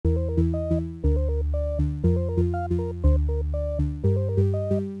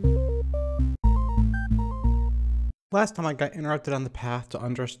Last time I got interrupted on the path to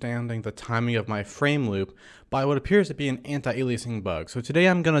understanding the timing of my frame loop by what appears to be an anti-aliasing bug, so today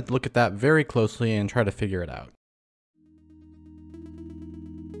I'm going to look at that very closely and try to figure it out.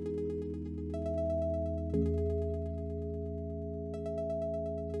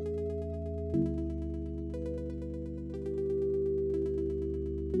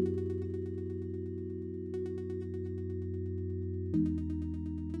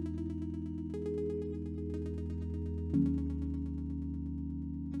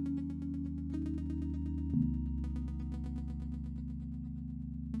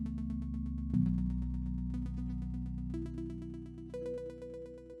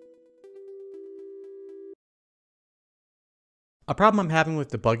 A problem I'm having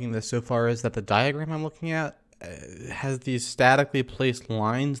with debugging this so far is that the diagram I'm looking at has these statically placed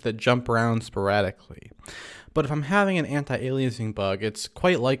lines that jump around sporadically. But if I'm having an anti-aliasing bug, it's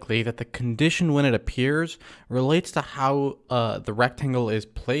quite likely that the condition when it appears relates to how the rectangle is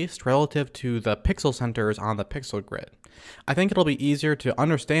placed relative to the pixel centers on the pixel grid. I think it'll be easier to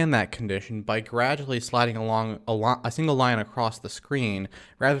understand that condition by gradually sliding along a single line across the screen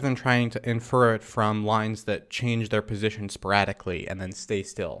rather than trying to infer it from lines that change their position sporadically and then stay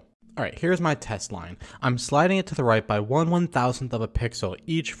still. Alright, here's my test line. I'm sliding it to the right by 1/1000th of a pixel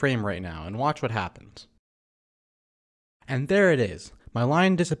each frame right now, and watch what happens. And there it is. My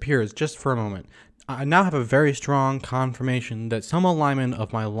line disappears just for a moment. I now have a very strong confirmation that some alignment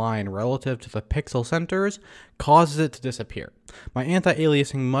of my line relative to the pixel centers causes it to disappear. My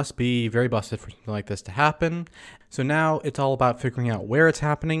anti-aliasing must be very busted for something like this to happen, so now it's all about figuring out where it's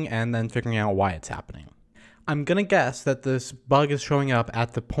happening and then figuring out why it's happening. I'm gonna guess that this bug is showing up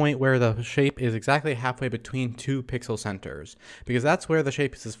at the point where the shape is exactly halfway between two pixel centers, because that's where the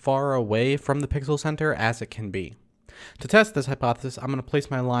shape is as far away from the pixel center as it can be. To test this hypothesis, I'm going to place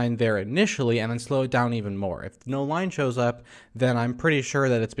my line there initially and then slow it down even more. If no line shows up, then I'm pretty sure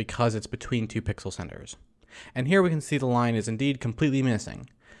that it's because it's between two pixel centers. And here we can see the line is indeed completely missing.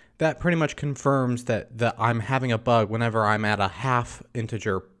 That pretty much confirms that I'm having a bug whenever I'm at a half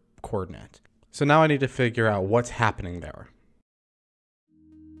integer coordinate. So now I need to figure out what's happening there.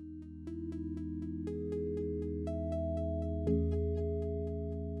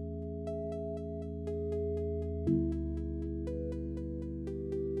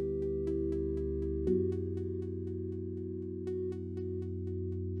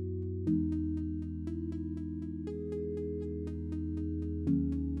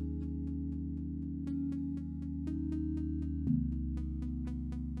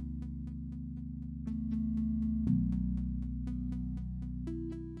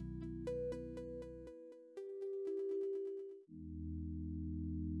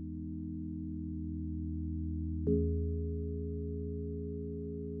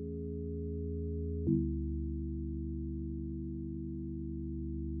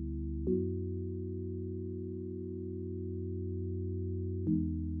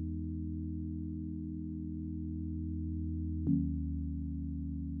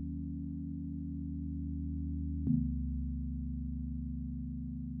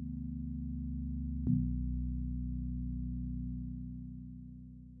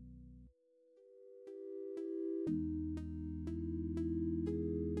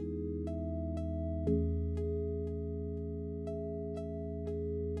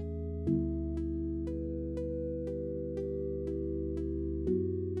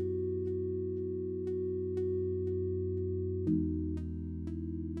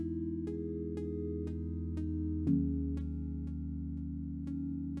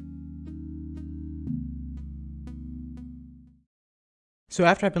 So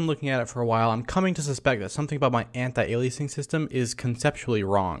after I've been looking at it for a while, I'm coming to suspect that something about my anti-aliasing system is conceptually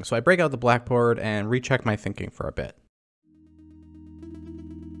wrong. So I break out the Blackboard and recheck my thinking for a bit.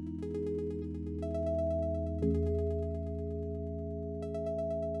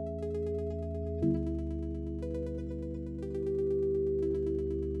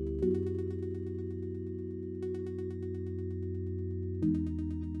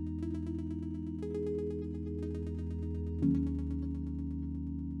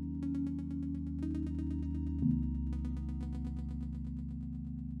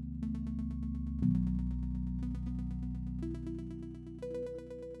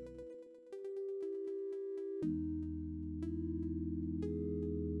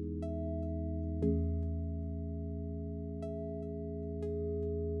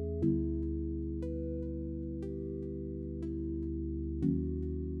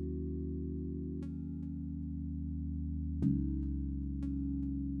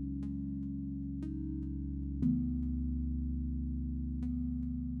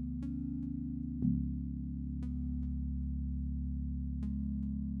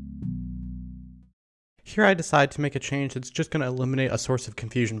 Here I decide to make a change that's just going to eliminate a source of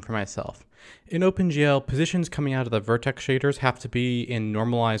confusion for myself. In OpenGL, positions coming out of the vertex shaders have to be in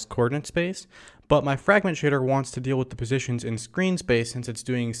normalized coordinate space, but my fragment shader wants to deal with the positions in screen space since it's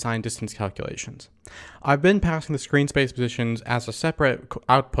doing signed distance calculations. I've been passing the screen space positions as a separate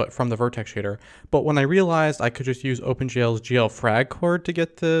output from the vertex shader, but when I realized I could just use OpenGL's glfrag coord to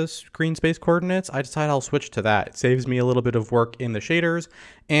get the screen space coordinates, I decided I'll switch to that. It saves me a little bit of work in the shaders,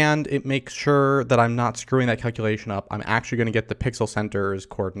 and it makes sure that I'm not screwing that calculation up. I'm actually going to get the pixel center's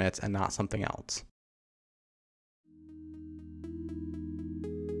coordinates and not something else.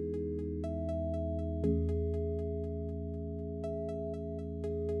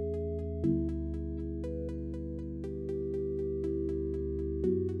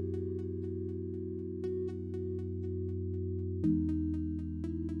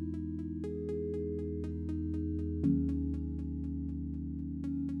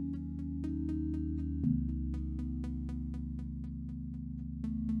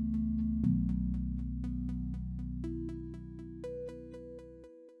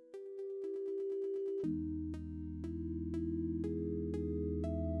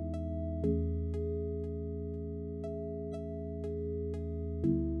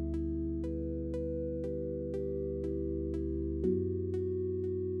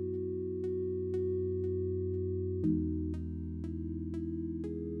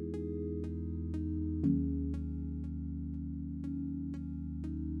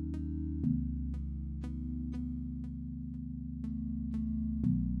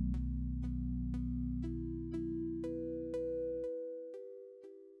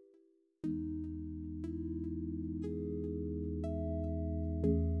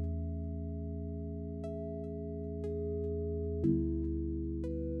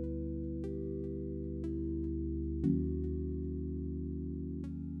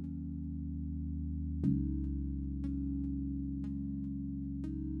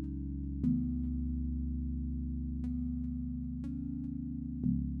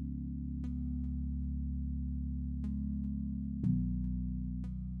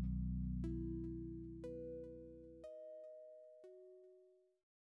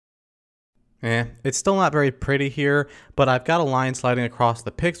 It's still not very pretty here, but I've got a line sliding across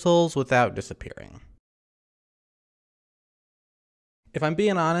the pixels without disappearing. If I'm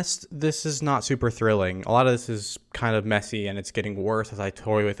being honest, this is not super thrilling. A lot of this is kind of messy and it's getting worse as I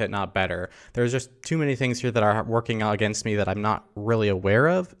toy with it, not better. There's just too many things here that are working against me that I'm not really aware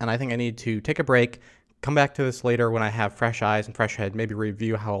of, and I think I need to take a break, come back to this later when I have fresh eyes and fresh head, maybe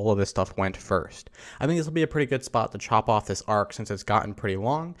review how all of this stuff went first. I think this will be a pretty good spot to chop off this arc since it's gotten pretty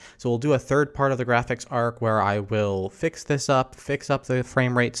long. So we'll do a third part of the graphics arc where I will fix this up, fix up the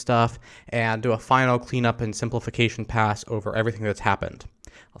frame rate stuff, and do a final cleanup and simplification pass over everything that's happened.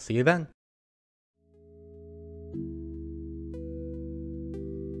 I'll see you then.